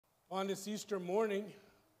On this Easter morning,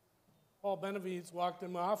 Paul Benavides walked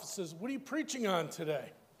in my office and says, "What are you preaching on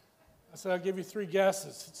today?" I said, "I'll give you three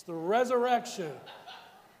guesses. It's the resurrection."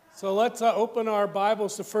 So let's open our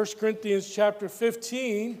Bibles to 1 Corinthians chapter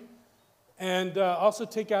 15 and also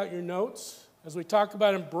take out your notes as we talk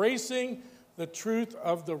about embracing the truth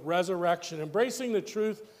of the resurrection. Embracing the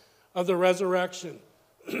truth of the resurrection.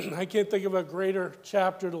 I can't think of a greater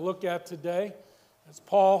chapter to look at today as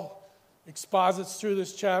Paul exposits through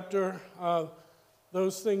this chapter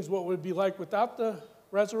those things, what would be like without the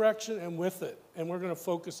resurrection and with it. And we're going to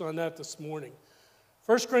focus on that this morning.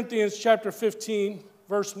 1 Corinthians chapter 15,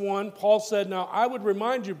 verse 1, Paul said, "Now I would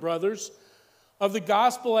remind you, brothers, of the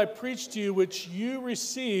gospel I preached to you, which you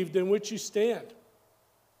received, in which you stand,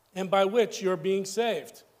 and by which you are being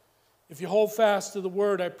saved, if you hold fast to the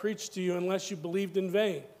word I preached to you, unless you believed in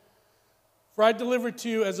vain. For I delivered to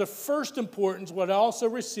you as of first importance what I also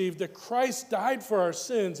received, that Christ died for our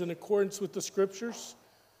sins in accordance with the Scriptures,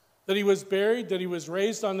 that he was buried, that he was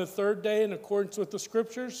raised on the third day in accordance with the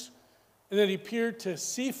Scriptures, and that he appeared to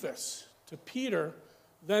Cephas, to Peter,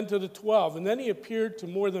 then to the 12. And then he appeared to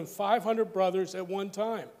more than 500 brothers at one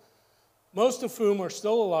time, most of whom are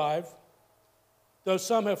still alive, though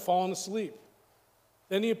some have fallen asleep.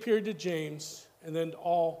 Then he appeared to James, and then to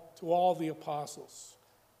all the apostles.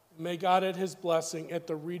 May God add his blessing at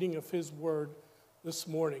the reading of his word this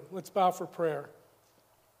morning." Let's bow for prayer.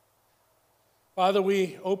 Father,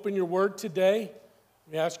 we open your word today.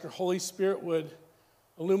 We ask your Holy Spirit would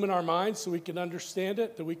illumine our minds so we can understand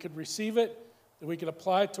it, that we could receive it, that we could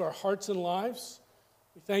apply it to our hearts and lives.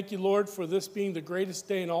 We thank you, Lord, for this being the greatest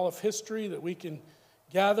day in all of history, that we can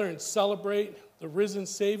gather and celebrate the risen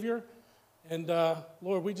Savior. And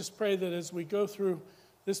Lord, we just pray that as we go through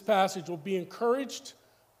this passage, we'll be encouraged.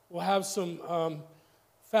 We'll have some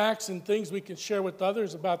facts and things we can share with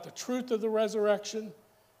others about the truth of the resurrection,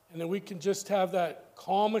 and that we can just have that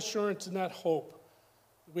calm assurance and that hope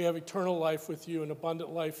that we have eternal life with you and abundant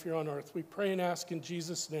life here on earth. We pray and ask in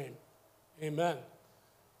Jesus' name. Amen.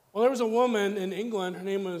 Well, there was a woman in England. Her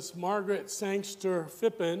name was Margaret Sangster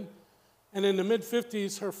Phippen, and in the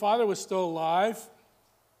mid-50s, her father was still alive,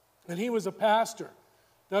 and he was a pastor,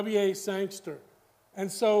 W.A. Sangster. And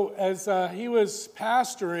so as he was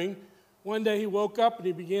pastoring, one day he woke up and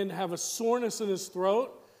he began to have a soreness in his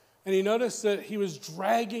throat, and he noticed that he was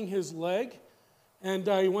dragging his leg, and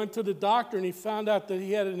he went to the doctor and he found out that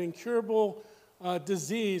he had an incurable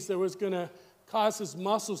disease that was going to cause his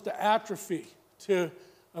muscles to atrophy, to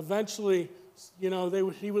eventually,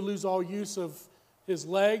 he would lose all use of his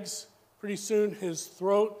legs. Pretty soon his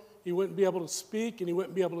throat, he wouldn't be able to speak and he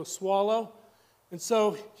wouldn't be able to swallow. And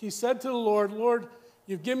so he said to the Lord, "Lord,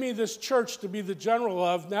 you've given me this church to be the general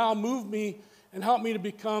of. Now move me and help me to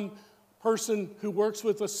become a person who works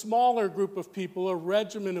with a smaller group of people, a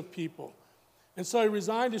regiment of people." And so he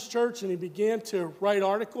resigned his church and he began to write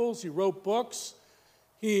articles. He wrote books.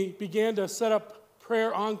 He began to set up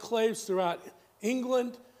prayer enclaves throughout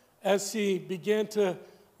England as he began to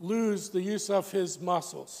lose the use of his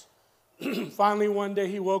muscles. Finally, one day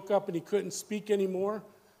he woke up and he couldn't speak anymore.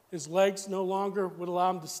 His legs no longer would allow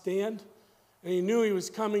him to stand. And he knew he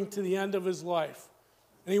was coming to the end of his life.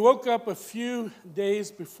 And he woke up a few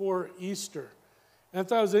days before Easter. And I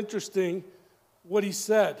thought it was interesting what he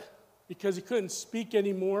said, because he couldn't speak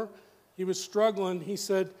anymore. He was struggling. He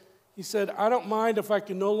said, "I don't mind if I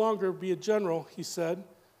can no longer be a general," he said,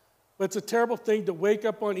 "but it's a terrible thing to wake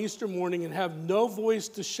up on Easter morning and have no voice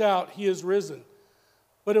to shout, 'He is risen.'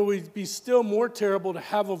 But it would be still more terrible to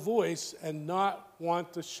have a voice and not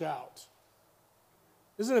want to shout."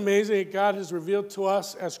 Isn't it amazing that God has revealed to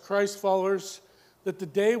us as Christ followers that the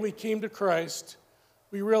day we came to Christ,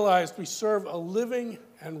 we realized we serve a living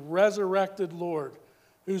and resurrected Lord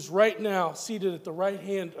who's right now seated at the right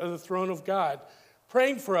hand of the throne of God,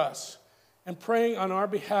 praying for us and praying on our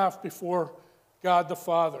behalf before God the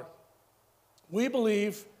Father. We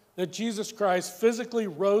believe that Jesus Christ physically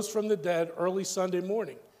rose from the dead early Sunday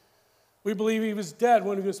morning. We believe he was dead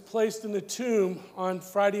when he was placed in the tomb on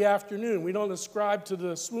Friday afternoon. We don't ascribe to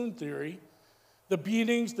the swoon theory. The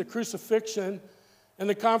beatings, the crucifixion, and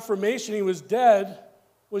the confirmation he was dead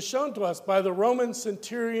was shown to us by the Roman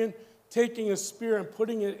centurion taking a spear and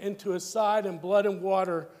putting it into his side and blood and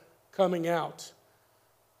water coming out.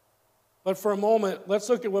 But for a moment, let's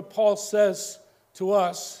look at what Paul says to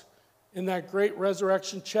us in that great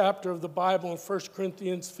resurrection chapter of the Bible in 1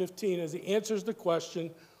 Corinthians 15 as he answers the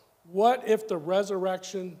question, what if the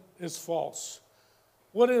resurrection is false?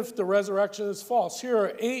 What if the resurrection is false? Here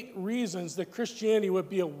are 8 reasons that Christianity would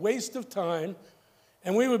be a waste of time,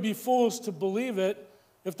 and we would be fools to believe it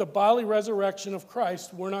if the bodily resurrection of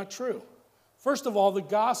Christ were not true. First of all, the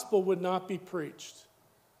gospel would not be preached.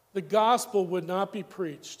 The gospel would not be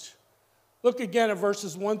preached. Look again at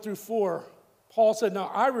verses 1 through 4. Paul said,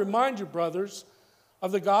 "Now I remind you, brothers,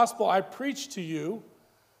 of the gospel I preached to you,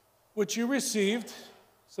 which you received."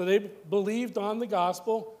 So they believed on the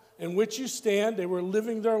gospel, "in which you stand." They were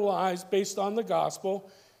living their lives based on the gospel,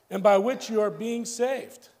 "and by which you are being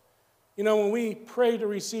saved." You know, when we pray to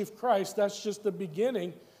receive Christ, that's just the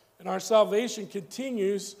beginning, and our salvation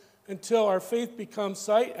continues until our faith becomes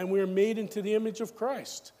sight and we are made into the image of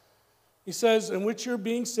Christ. He says, "in which you're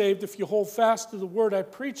being saved if you hold fast to the word I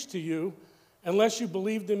preached to you, unless you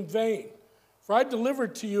believed in vain. For I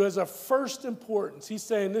delivered to you as of first importance." He's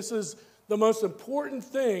saying this is the most important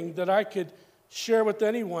thing that I could share with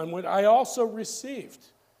anyone, what I also received,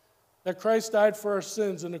 that Christ died for our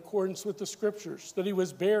sins in accordance with the Scriptures, that he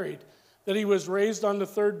was buried, that he was raised on the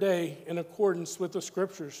third day in accordance with the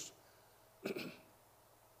Scriptures.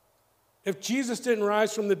 If Jesus didn't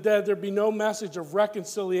rise from the dead, there'd be no message of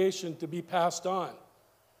reconciliation to be passed on.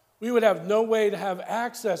 We would have no way to have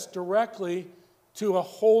access directly to a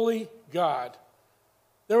holy God.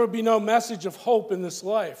 There would be no message of hope in this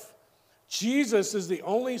life. Jesus is the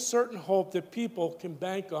only certain hope that people can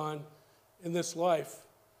bank on in this life.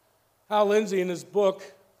 Hal Lindsey, in his book,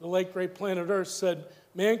 The Late Great Planet Earth, said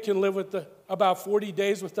man can live with about 40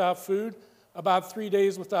 days without food, about 3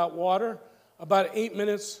 days without water, about 8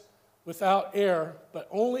 minutes without air, but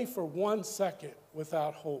only for 1 second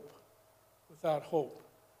without hope. Without hope.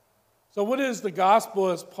 So what is the gospel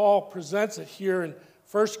as Paul presents it here in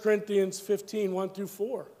 1 Corinthians 15, 1 through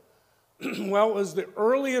 4? Well, it was the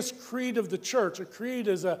earliest creed of the church. A creed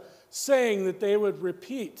is a saying that they would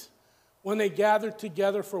repeat when they gathered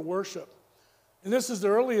together for worship. And this is the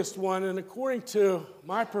earliest one, and according to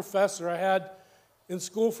my professor I had in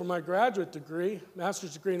school for my graduate degree,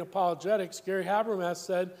 master's degree in apologetics, Gary Habermas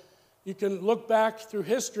said, you can look back through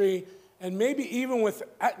history, and maybe even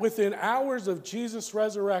within hours of Jesus'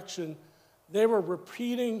 resurrection, they were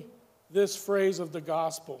repeating this phrase of the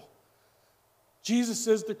gospel. Jesus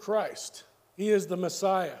is the Christ. He is the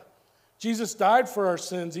Messiah. Jesus died for our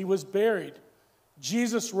sins. He was buried.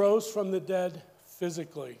 Jesus rose from the dead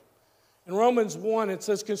physically. In Romans 1, it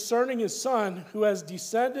says, concerning his Son, who has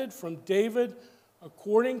descended from David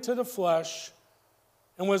according to the flesh,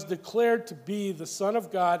 and was declared to be the Son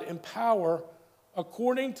of God in power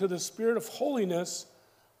according to the Spirit of holiness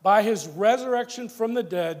by his resurrection from the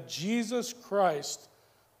dead, Jesus Christ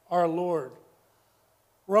our Lord.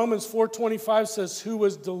 Romans 4:25 says, who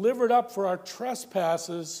was delivered up for our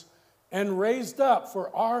trespasses and raised up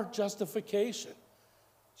for our justification.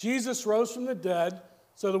 Jesus rose from the dead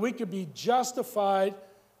so that we could be justified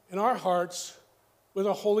in our hearts with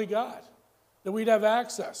a holy God, that we'd have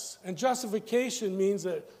access. And justification means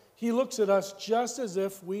that he looks at us just as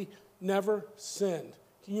if we never sinned.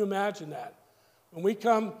 Can you imagine that? When we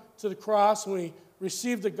come to the cross, when we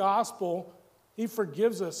receive the gospel, he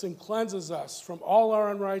forgives us and cleanses us from all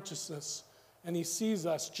our unrighteousness, and he sees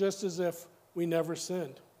us just as if we never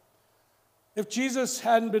sinned. If Jesus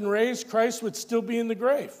hadn't been raised, Christ would still be in the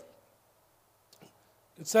grave.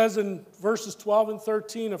 It says in verses 12 and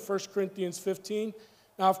 13 of 1 Corinthians 15,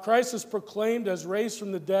 now if Christ is proclaimed as raised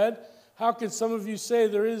from the dead, how can some of you say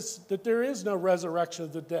that there is no resurrection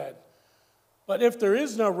of the dead? But if there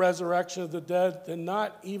is no resurrection of the dead, then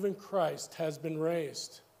not even Christ has been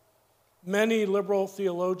raised. Many liberal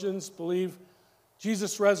theologians believe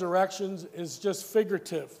Jesus' resurrection is just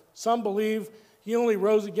figurative. Some believe he only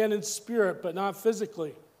rose again in spirit, but not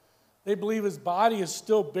physically. They believe his body is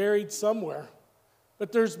still buried somewhere.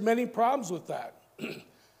 But there's many problems with that.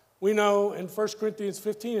 We know in 1 Corinthians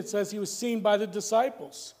 15 it says he was seen by the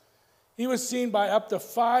disciples. He was seen by up to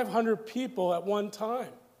 500 people at one time.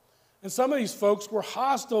 And some of these folks were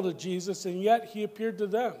hostile to Jesus, and yet he appeared to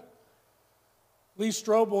them. Lee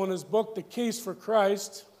Strobel, in his book, The Case for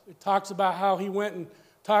Christ, it talks about how he went and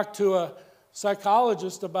talked to a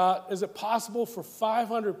psychologist about, is it possible for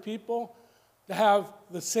 500 people to have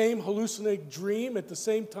the same hallucinogenic dream at the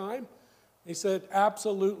same time? He said,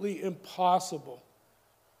 absolutely impossible.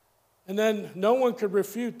 And then no one could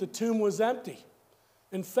refute the tomb was empty.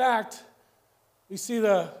 In fact, we see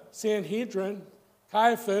the Sanhedrin,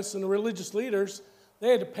 Caiaphas, and the religious leaders, they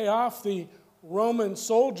had to pay off the Roman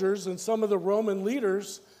soldiers and some of the Roman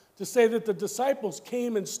leaders to say that the disciples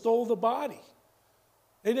came and stole the body.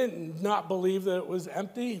 They didn't not believe that it was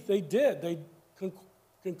empty. They did. They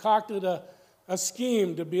concocted a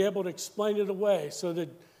scheme to be able to explain it away so that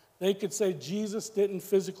they could say Jesus didn't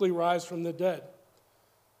physically rise from the dead.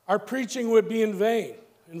 Our preaching would be in vain.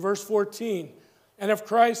 In verse 14, and if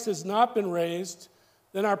Christ has not been raised,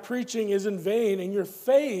 then our preaching is in vain and your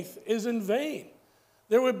faith is in vain.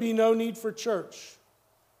 There would be no need for church.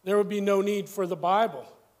 There would be no need for the Bible.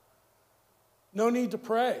 No need to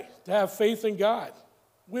pray, to have faith in God.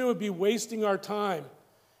 We would be wasting our time.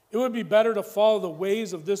 It would be better to follow the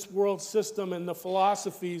ways of this world system and the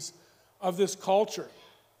philosophies of this culture.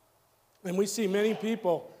 And we see many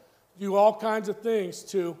people do all kinds of things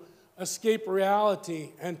to escape reality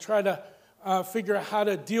and try to figure out how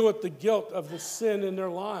to deal with the guilt of the sin in their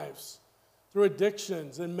lives through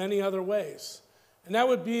addictions and many other ways. And that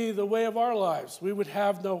would be the way of our lives. We would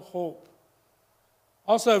have no hope.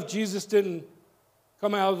 Also, if Jesus didn't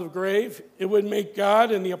come out of the grave, it would make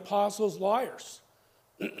God and the apostles liars.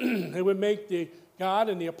 It would make God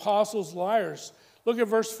and the apostles liars. Look at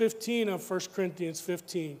verse 15 of 1 Corinthians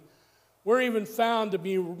 15. We're even found to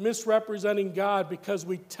be misrepresenting God because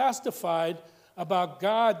we testified about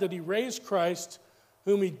God that he raised Christ,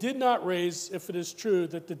 whom he did not raise, if it is true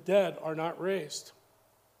that the dead are not raised.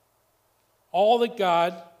 All that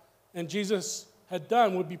God and Jesus had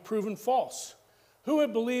done would be proven false. Who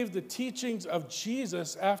would believe the teachings of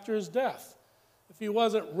Jesus after his death if he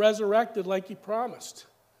wasn't resurrected like he promised?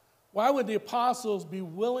 Why would the apostles be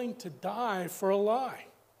willing to die for a lie?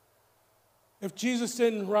 If Jesus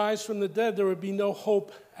didn't rise from the dead, there would be no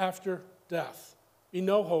hope after death. Be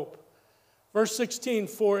no hope. Verse 16,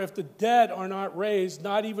 for if the dead are not raised,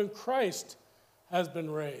 not even Christ has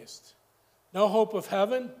been raised. No hope of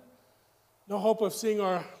heaven, no hope of seeing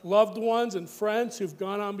our loved ones and friends who've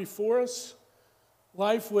gone on before us.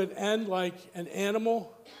 Life would end like an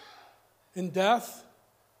animal in death.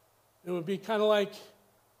 It would be kind of like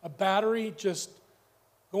a battery just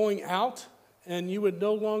going out, and you would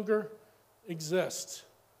no longer exist.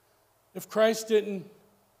 If Christ didn't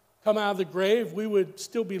come out of the grave, we would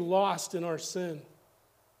still be lost in our sin.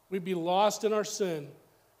 We'd be lost in our sin.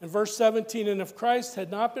 In verse 17, and if Christ had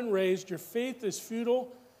not been raised, your faith is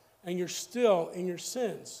futile and you're still in your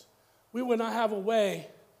sins. We would not have a way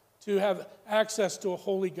to have access to a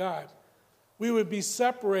holy God. We would be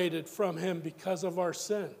separated from him because of our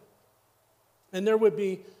sin. And there would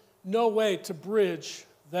be no way to bridge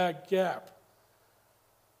that gap.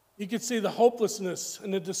 You could see the hopelessness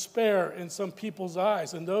and the despair in some people's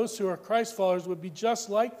eyes, and those who are Christ followers would be just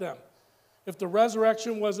like them if the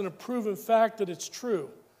resurrection wasn't a proven fact that it's true.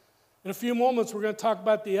 In a few moments, we're going to talk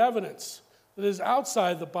about the evidence that is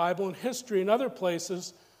outside the Bible and history and other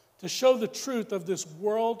places to show the truth of this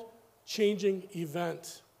world-changing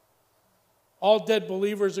event. All dead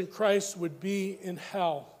believers in Christ would be in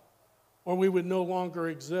hell, or we would no longer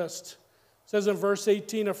exist. It says in verse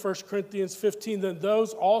 18 of 1 Corinthians 15, then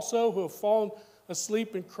those also who have fallen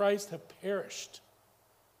asleep in Christ have perished.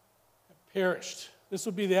 Have perished. This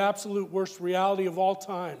would be the absolute worst reality of all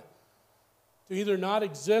time, to either not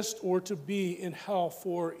exist or to be in hell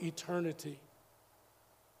for eternity.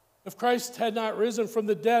 If Christ had not risen from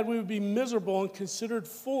the dead, we would be miserable and considered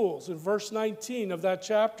fools, in verse 19 of that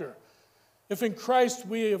chapter. If in Christ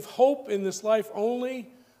we have hope in this life only,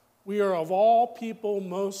 we are of all people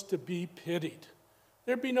most to be pitied.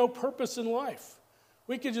 There'd be no purpose in life.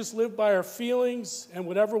 We could just live by our feelings and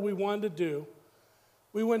whatever we wanted to do.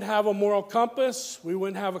 We wouldn't have a moral compass. We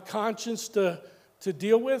wouldn't have a conscience to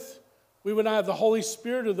deal with. We would not have the Holy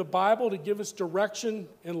Spirit or the Bible to give us direction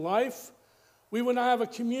in life. We would not have a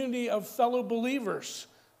community of fellow believers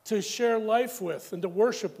to share life with and to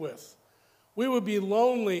worship with. We would be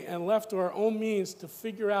lonely and left to our own means to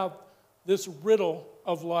figure out this riddle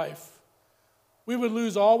of life. We would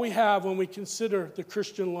lose all we have when we consider the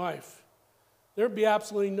Christian life. There would be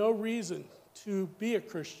absolutely no reason to be a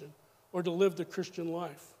Christian or to live the Christian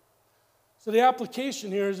life. So the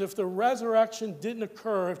application here is if the resurrection didn't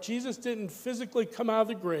occur, if Jesus didn't physically come out of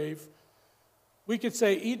the grave, we could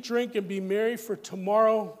say, eat, drink, and be merry, for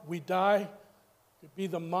tomorrow we die. It could be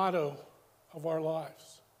the motto of our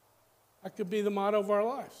lives. That could be the motto of our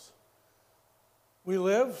lives. We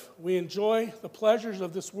live, we enjoy the pleasures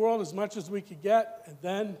of this world as much as we could get, and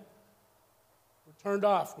then we're turned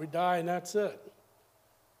off. We die, and that's it.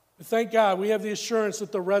 But thank God we have the assurance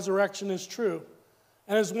that the resurrection is true.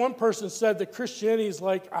 And as one person said, that Christianity is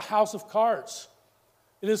like a house of cards.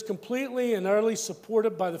 It is completely and utterly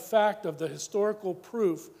supported by the fact of the historical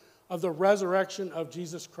proof of the resurrection of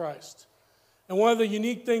Jesus Christ. And one of the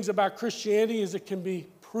unique things about Christianity is it can be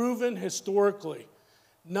proven historically.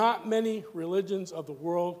 Not many religions of the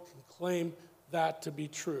world can claim that to be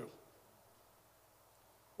true.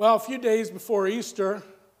 Well, a few days before Easter,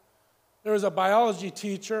 there was a biology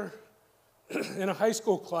teacher in a high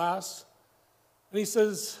school class, and he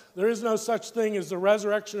says, there is no such thing as the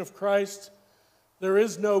resurrection of Christ. There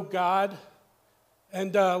is no God,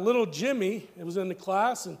 And little Jimmy, it was in the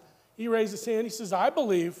class, and he raised his hand. He says, I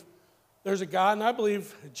believe there's a God, and I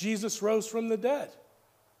believe Jesus rose from the dead.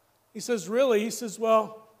 He says, really? He says,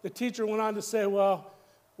 well, the teacher went on to say, well,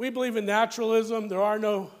 we believe in naturalism. There are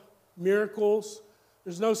no miracles.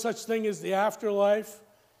 There's no such thing as the afterlife.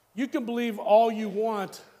 You can believe all you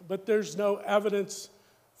want, but there's no evidence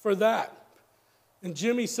for that. And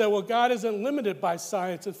Jimmy said, well, God isn't limited by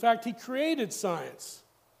science. In fact, he created science.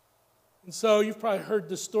 And so you've probably heard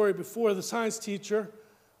this story before. The science teacher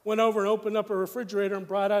went over and opened up a refrigerator and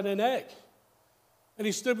brought out an egg. And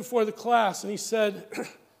he stood before the class and he said,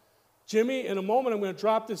 Jimmy, in a moment I'm going to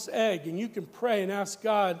drop this egg, and you can pray and ask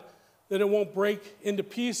God that it won't break into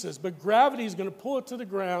pieces. But gravity is going to pull it to the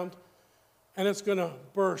ground, and it's going to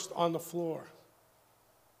burst on the floor.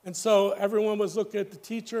 And so everyone was looking at the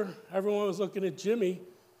teacher, everyone was looking at Jimmy,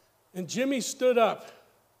 and Jimmy stood up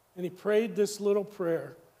and he prayed this little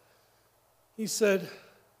prayer. He said,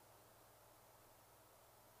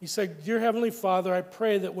 Dear Heavenly Father, I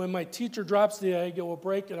pray that when my teacher drops the egg, it will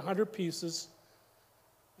break in 100 pieces.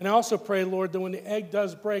 And I also pray, Lord, that when the egg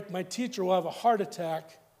does break, my teacher will have a heart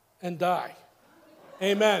attack and die.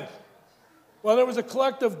 Amen. Well, there was a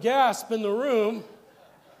collective gasp in the room.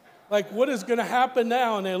 Like, what is going to happen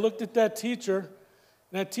now? And they looked at that teacher,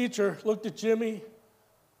 and that teacher looked at Jimmy,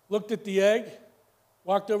 looked at the egg,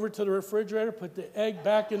 walked over to the refrigerator, put the egg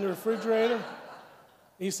back in the refrigerator. And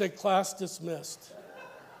he said, class dismissed.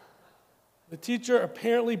 The teacher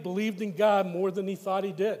apparently believed in God more than he thought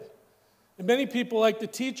he did. And many people, like the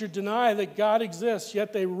teacher, deny that God exists,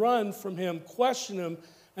 yet they run from him, question him,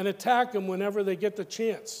 and attack him whenever they get the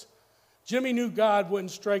chance. Jimmy knew God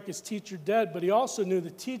wouldn't strike his teacher dead, but he also knew the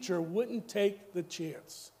teacher wouldn't take the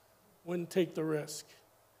chance, wouldn't take the risk.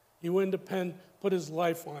 He wouldn't put his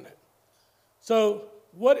life on it. So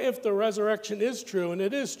what if the resurrection is true, and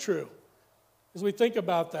it is true, as we think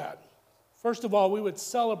about that? First of all, we would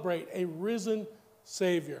celebrate a risen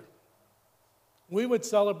Savior. We would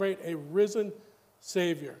celebrate a risen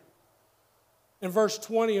Savior. In verse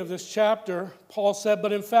 20 of this chapter, Paul said,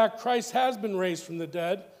 but in fact, Christ has been raised from the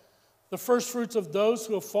dead, the firstfruits of those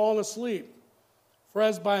who have fallen asleep. For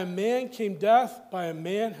as by a man came death, by a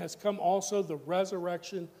man has come also the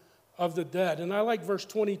resurrection of the dead. And I like verse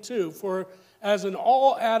 22, for as in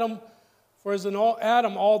all Adam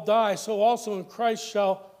all die, so also in Christ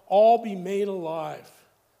shall all be made alive.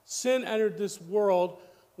 Sin entered this world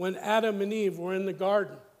when Adam and Eve were in the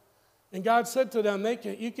garden. And God said to them,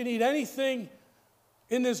 you can eat anything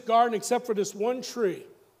in this garden except for this one tree.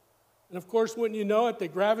 And of course, wouldn't you know it, they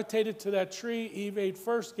gravitated to that tree. Eve ate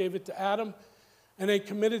first, gave it to Adam, and they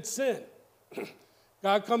committed sin.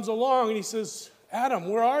 God comes along and he says, Adam,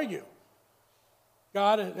 where are you?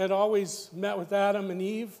 God had always met with Adam and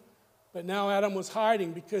Eve, but now Adam was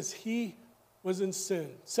hiding because he was in sin,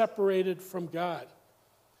 separated from God.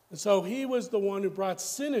 And so he was the one who brought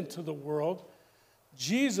sin into the world.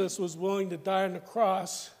 Jesus was willing to die on the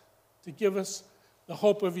cross to give us the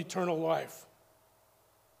hope of eternal life.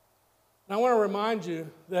 And I want to remind you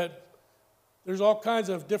that there's all kinds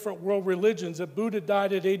of different world religions. That Buddha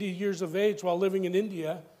died at 80 years of age while living in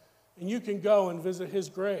India, and you can go and visit his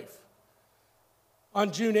grave.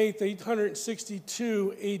 On June 8th,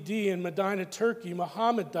 862 AD in Medina, Turkey,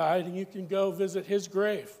 Muhammad died, and you can go visit his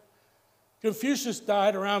grave. Confucius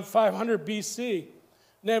died around 500 BC, and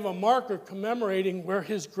they have a marker commemorating where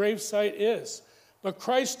his gravesite is. But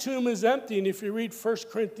Christ's tomb is empty, and if you read 1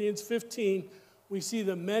 Corinthians 15, we see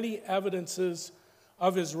the many evidences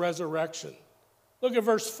of his resurrection. Look at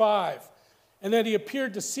verse 5. And then he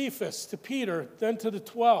appeared to Cephas, to Peter, then to the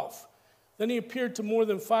 12. Then he appeared to more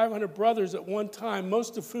than 500 brothers at one time,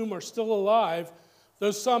 most of whom are still alive,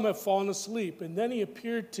 though some have fallen asleep. And then he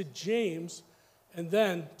appeared to James, and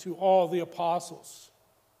then to all the apostles.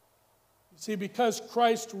 You see, because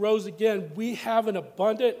Christ rose again, we have an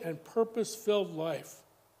abundant and purpose-filled life.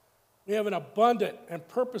 We have an abundant and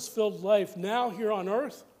purpose-filled life now here on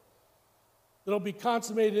earth that'll be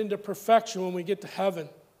consummated into perfection when we get to heaven.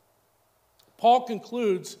 Paul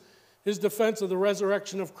concludes his defense of the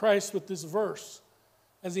resurrection of Christ with this verse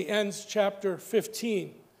as he ends chapter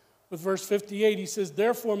 15. With verse 58, he says,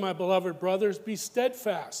 therefore, my beloved brothers, be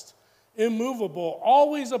steadfast, immovable,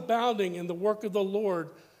 always abounding in the work of the Lord,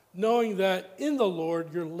 knowing that in the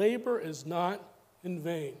Lord your labor is not in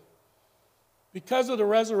vain. Because of the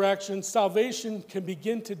resurrection, salvation can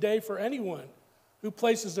begin today for anyone who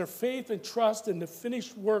places their faith and trust in the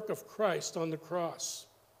finished work of Christ on the cross.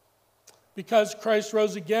 Because Christ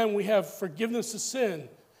rose again, we have forgiveness of sin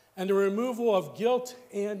and the removal of guilt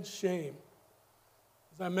and shame.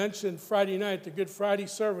 As I mentioned Friday night, the Good Friday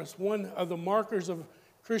service, one of the markers of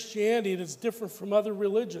Christianity that's different from other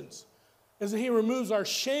religions is that he removes our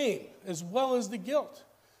shame as well as the guilt.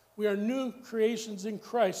 We are new creations in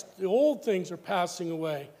Christ. The old things are passing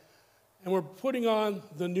away, and we're putting on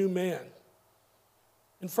the new man.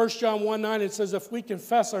 In 1 John 1:9, it says, if we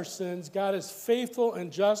confess our sins, God is faithful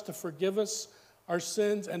and just to forgive us our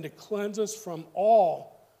sins and to cleanse us from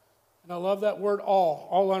all, and I love that word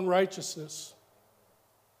all unrighteousness.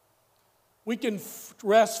 We can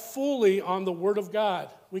rest fully on the Word of God.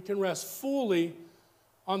 We can rest fully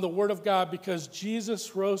on the Word of God because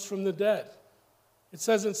Jesus rose from the dead. It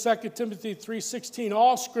says in 2 Timothy 3:16,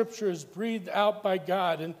 all Scripture is breathed out by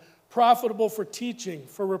God and profitable for teaching,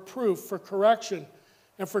 for reproof, for correction,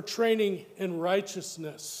 and for training in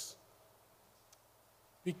righteousness.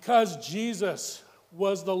 Because Jesus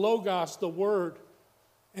was the Logos, the Word,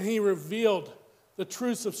 and he revealed the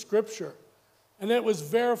truths of Scripture. And it was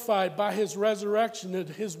verified by his resurrection and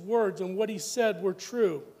his words and what he said were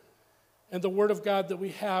true. And the Word of God that we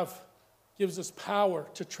have gives us power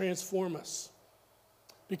to transform us.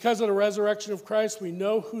 Because of the resurrection of Christ, we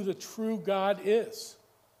know who the true God is.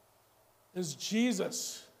 As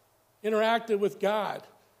Jesus interacted with God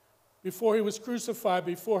before he was crucified,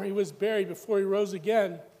 before he was buried, before he rose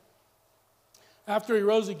again. After he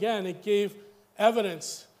rose again, it gave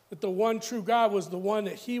evidence that the one true God was the one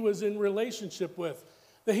that he was in relationship with,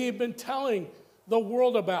 that he had been telling the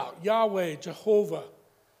world about, Yahweh, Jehovah.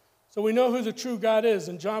 So we know who the true God is.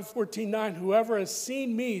 In John 14:9, whoever has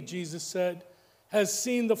seen me, Jesus said, has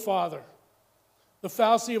seen the Father. The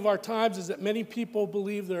fallacy of our times is that many people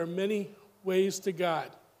believe there are many ways to God,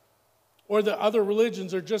 or that other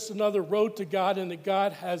religions are just another road to God and that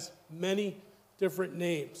God has many different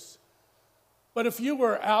names. But if you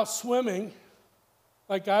were out swimming,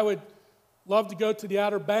 like I would love to go to the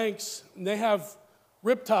Outer Banks, and they have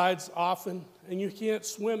riptides often, and you can't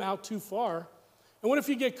swim out too far. And what if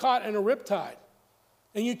you get caught in a riptide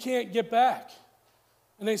and you can't get back?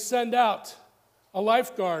 And they send out a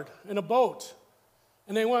lifeguard in a boat,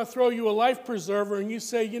 and they want to throw you a life preserver, and you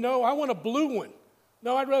say, I want a blue one.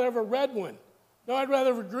 No, I'd rather have a red one. No, I'd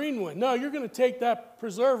rather have a green one. No, you're going to take that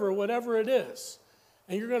preserver, whatever it is,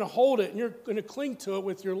 and you're going to hold it, and you're going to cling to it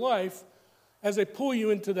with your life as they pull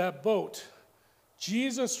you into that boat.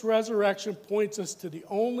 Jesus' resurrection points us to the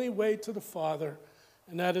only way to the Father,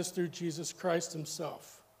 and that is through Jesus Christ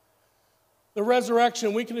himself. The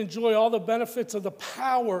resurrection, we can enjoy all the benefits of the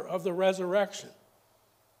power of the resurrection.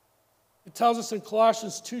 It tells us in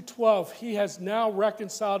Colossians 2:12, he has now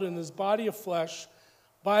reconciled in his body of flesh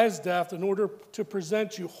by his death in order to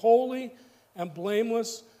present you holy and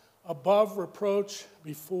blameless above reproach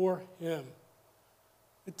before him.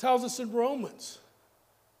 It tells us in Romans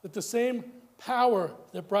that the same power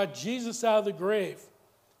that brought Jesus out of the grave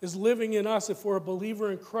is living in us if we're a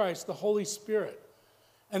believer in Christ, the Holy Spirit.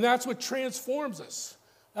 And that's what transforms us.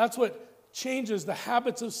 That's what changes the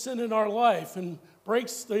habits of sin in our life and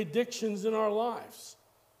breaks the addictions in our lives.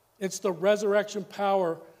 It's the resurrection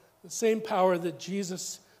power, the same power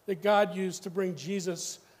that God used to bring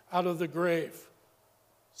Jesus out of the grave.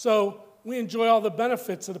 So we enjoy all the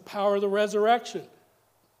benefits of the power of the resurrection.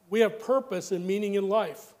 We have purpose and meaning in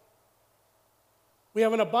life. We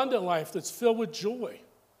have an abundant life that's filled with joy.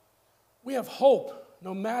 We have hope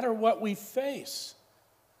no matter what we face,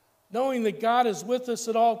 knowing that God is with us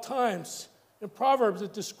at all times. In Proverbs,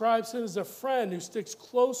 it describes him as a friend who sticks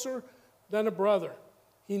closer than a brother.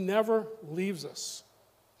 He never leaves us.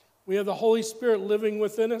 We have the Holy Spirit living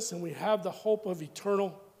within us, and we have the hope of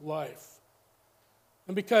eternal life.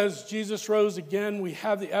 And because Jesus rose again, we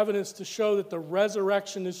have the evidence to show that the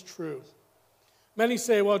resurrection is true. Many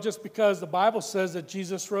say, well, just because the Bible says that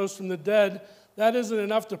Jesus rose from the dead, that isn't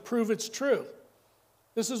enough to prove it's true.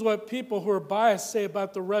 This is what people who are biased say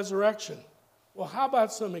about the resurrection. Well, how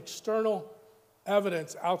about some external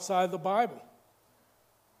evidence outside the Bible?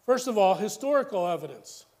 First of all, historical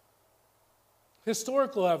evidence.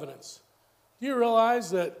 Historical evidence. Do you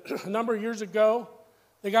realize that a number of years ago,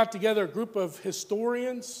 they got together a group of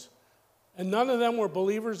historians, and none of them were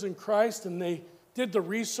believers in Christ, and they did the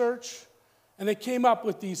research, and they came up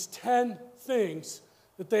with these 10 things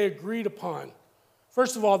that they agreed upon.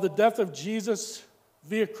 First of all, the death of Jesus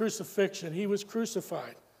via crucifixion. He was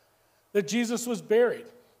crucified. That Jesus was buried.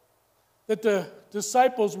 That the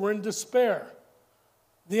disciples were in despair.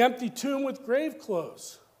 The empty tomb with grave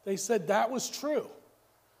clothes. They said that was true.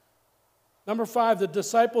 Number 5, the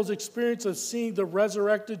disciples' experience of seeing the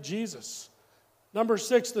resurrected Jesus. Number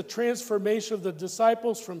 6, the transformation of the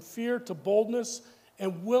disciples from fear to boldness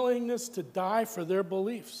and willingness to die for their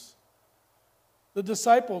beliefs. The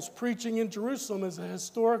disciples preaching in Jerusalem is a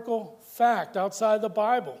historical fact outside the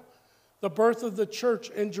Bible. the birth of the church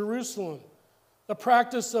in Jerusalem, the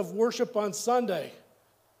practice of worship on Sunday,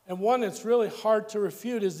 and one that's really hard to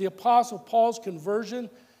refute is the Apostle Paul's conversion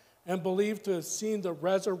and believed to have seen the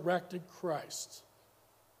resurrected Christ.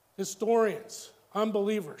 Historians,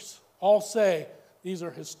 unbelievers, all say these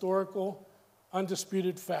are historical,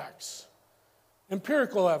 undisputed facts.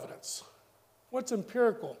 Empirical evidence. What's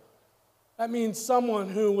empirical? That means someone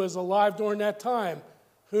who was alive during that time,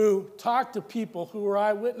 who talked to people who were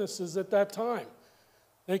eyewitnesses at that time.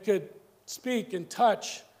 They could speak and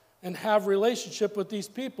touch and have relationship with these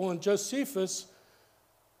people, and Josephus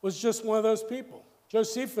was just one of those people.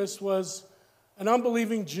 Josephus was an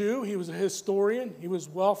unbelieving Jew. He was a historian. He was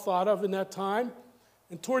well thought of in that time.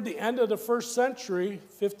 And toward the end of the first century,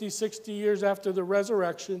 50, 60 years after the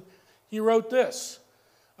resurrection, he wrote this: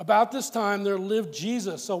 "About this time there lived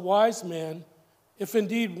Jesus, a wise man, if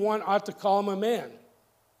indeed one ought to call him a man.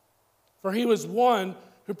 For he was one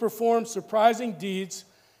who performed surprising deeds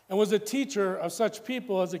and was a teacher of such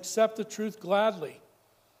people as accept the truth gladly.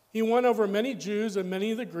 He won over many Jews and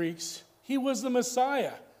many of the Greeks. He was the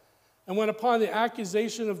Messiah. And when upon the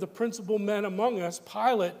accusation of the principal men among us,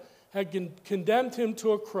 Pilate had condemned him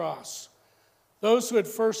to a cross, those who had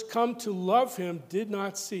first come to love him did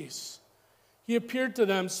not cease. He appeared to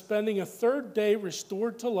them, spending a third day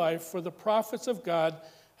restored to life, for the prophets of God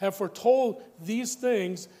have foretold these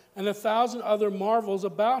things and 1,000 other marvels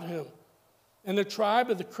about him. And the tribe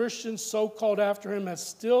of the Christians so called after him has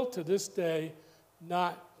still to this day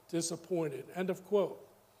not disappointed." End of quote.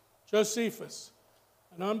 Josephus,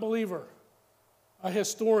 an unbeliever, a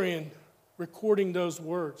historian recording those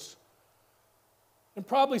words. And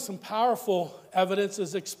probably some powerful evidence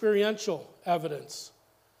is experiential evidence.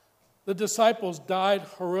 The disciples died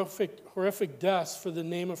horrific deaths for the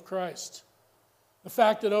name of Christ. The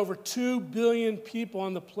fact that over 2 billion people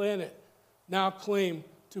on the planet now claim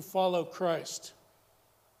to follow Christ.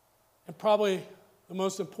 And probably the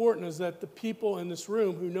most important is that the people in this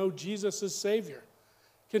room who know Jesus as Savior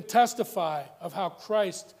can testify of how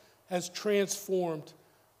Christ has transformed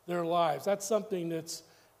their lives. That's something that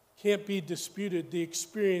can't be disputed, the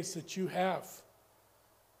experience that you have.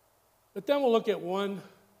 But then we'll look at one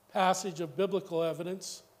passage of biblical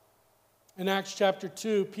evidence. In Acts chapter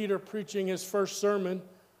 2, Peter preaching his first sermon,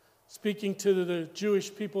 speaking to the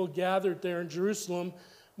Jewish people gathered there in Jerusalem.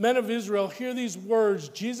 "Men of Israel, hear these words,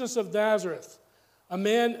 Jesus of Nazareth, a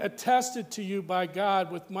man attested to you by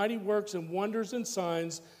God with mighty works and wonders and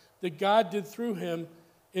signs that God did through him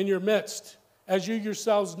in your midst. As you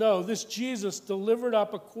yourselves know, this Jesus delivered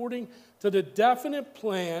up according to the definite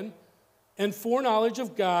plan and foreknowledge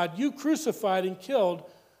of God, you crucified and killed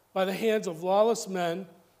by the hands of lawless men.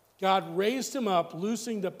 God raised him up,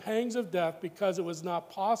 loosing the pangs of death, because it was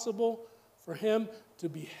not possible for him to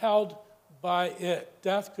be held by it."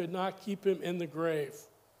 Death could not keep him in the grave.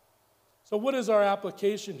 So what is our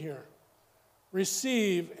application here?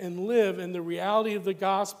 Receive and live in the reality of the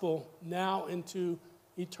gospel now into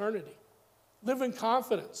eternity. Live in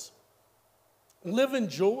confidence. Live in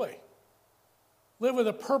joy. Live with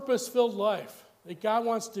a purpose-filled life that God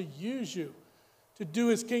wants to use you to do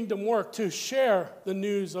his kingdom work, to share the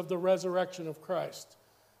news of the resurrection of Christ,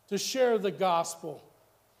 to share the gospel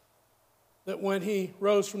that when he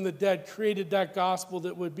rose from the dead, created that gospel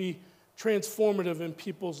that would be transformative in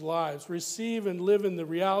people's lives. Receive and live in the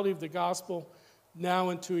reality of the gospel now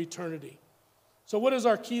into eternity. So what is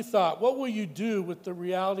our key thought? What will you do with the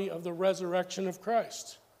reality of the resurrection of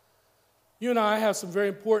Christ? You and I have some very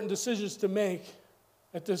important decisions to make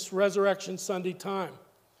at this Resurrection Sunday time.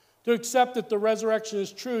 To accept that the resurrection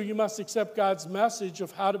is true, you must accept God's message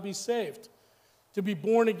of how to be saved, to be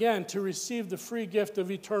born again, to receive the free gift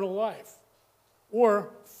of eternal life,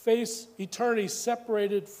 or face eternity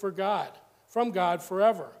separated from God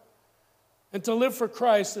forever, and to live for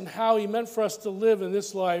Christ and how he meant for us to live in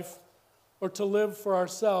this life, or to live for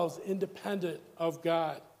ourselves independent of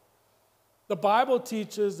God. The Bible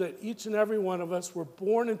teaches that each and every one of us were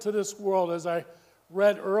born into this world, as I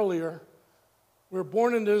read earlier. We're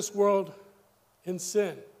born into this world in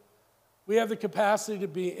sin. We have the capacity to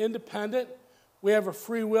be independent. We have a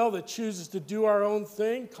free will that chooses to do our own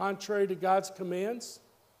thing, contrary to God's commands.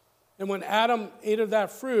 And when Adam ate of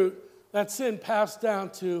that fruit, that sin passed down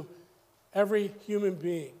to every human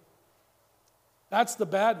being. That's the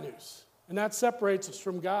bad news, and that separates us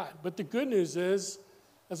from God. But the good news is,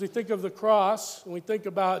 as we think of the cross, and we think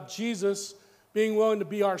about Jesus being willing to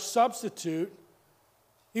be our substitute,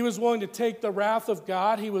 he was willing to take the wrath of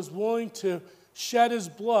God. He was willing to shed his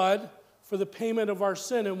blood for the payment of our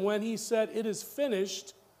sin. And when he said, "It is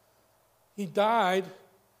finished," he died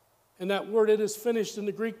And that word, it is finished, in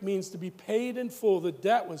the Greek means to be paid in full. The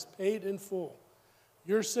debt was paid in full.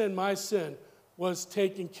 Your sin, my sin, was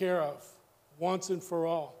taken care of once and for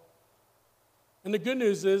all. And the good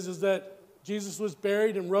news is that Jesus was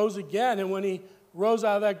buried and rose again. And when he rose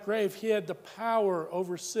out of that grave, he had the power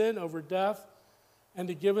over sin, over death, and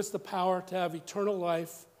to give us the power to have eternal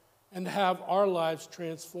life and to have our lives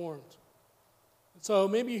transformed. And so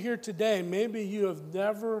maybe you're here today, maybe you have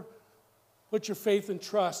never put your faith and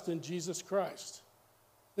trust in Jesus Christ.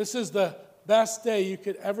 This is the best day you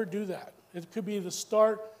could ever do that. It could be the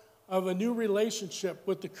start of a new relationship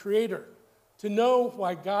with the Creator, to know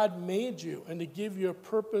why God made you and to give you a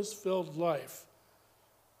purpose-filled life.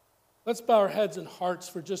 Let's bow our heads and hearts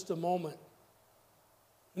for just a moment.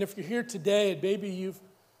 And if you're here today and maybe you've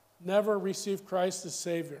never received Christ as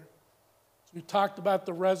Savior, we talked about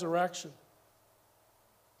the resurrection.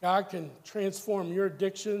 God can transform your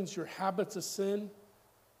addictions, your habits of sin,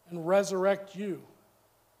 and resurrect you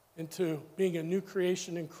into being a new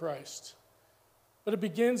creation in Christ. But it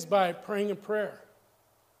begins by praying a prayer.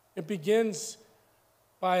 It begins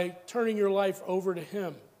by turning your life over to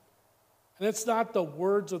Him. And it's not the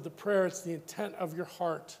words of the prayer, it's the intent of your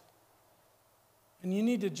heart. And you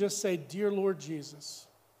need to just say, "Dear Lord Jesus,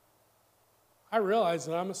 I realize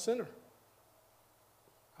that I'm a sinner.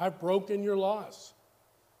 I've broken your laws.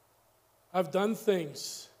 I've done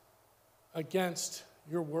things against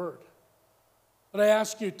your word. But I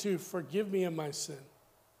ask you to forgive me of my sin.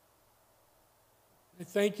 I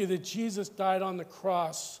thank you that Jesus died on the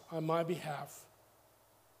cross on my behalf.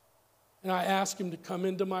 And I ask Him to come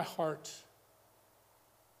into my heart,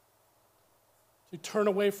 to turn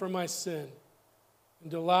away from my sin, and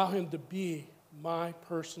to allow Him to be my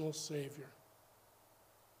personal Savior."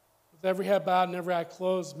 With every head bowed and every eye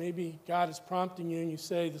closed, maybe God is prompting you and you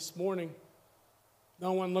say this morning,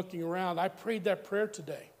 no one looking around, I prayed that prayer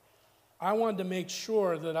today. I wanted to make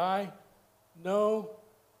sure that I know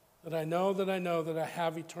that I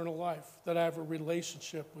have eternal life, that I have a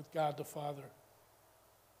relationship with God the Father.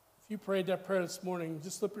 If you prayed that prayer this morning,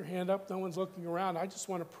 just slip your hand up. No one's looking around. I just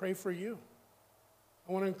want to pray for you.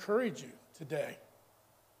 I want to encourage you today.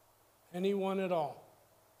 Anyone at all.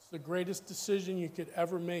 It's the greatest decision you could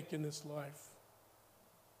ever make in this life.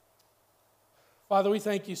 Father, we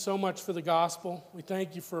thank you so much for the gospel. We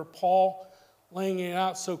thank you for Paul laying it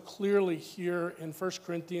out so clearly here in 1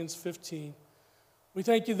 Corinthians 15. We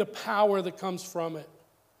thank you the power that comes from it.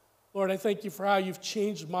 Lord, I thank you for how you've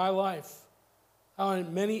changed my life, how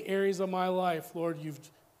in many areas of my life, Lord, you've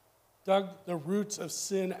dug the roots of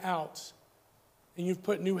sin out, and you've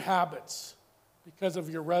put new habits because of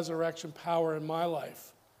your resurrection power in my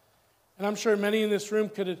life. And I'm sure many in this room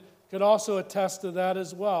could also attest to that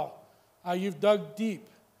as well, how you've dug deep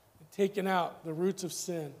and taken out the roots of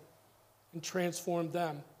sin and transformed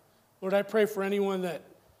them. Lord, I pray for anyone that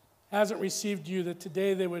hasn't received you, that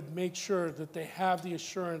today they would make sure that they have the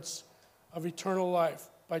assurance of eternal life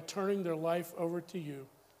by turning their life over to you.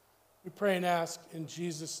 We pray and ask in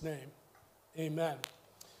Jesus' name. Amen.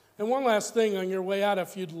 And one last thing on your way out,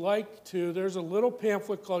 if you'd like to, there's a little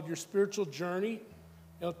pamphlet called Your Spiritual Journey.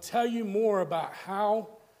 It'll tell you more about how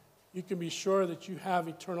you can be sure that you have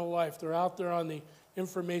eternal life. They're out there on the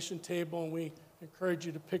information table, and we encourage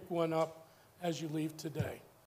you to pick one up as you leave today.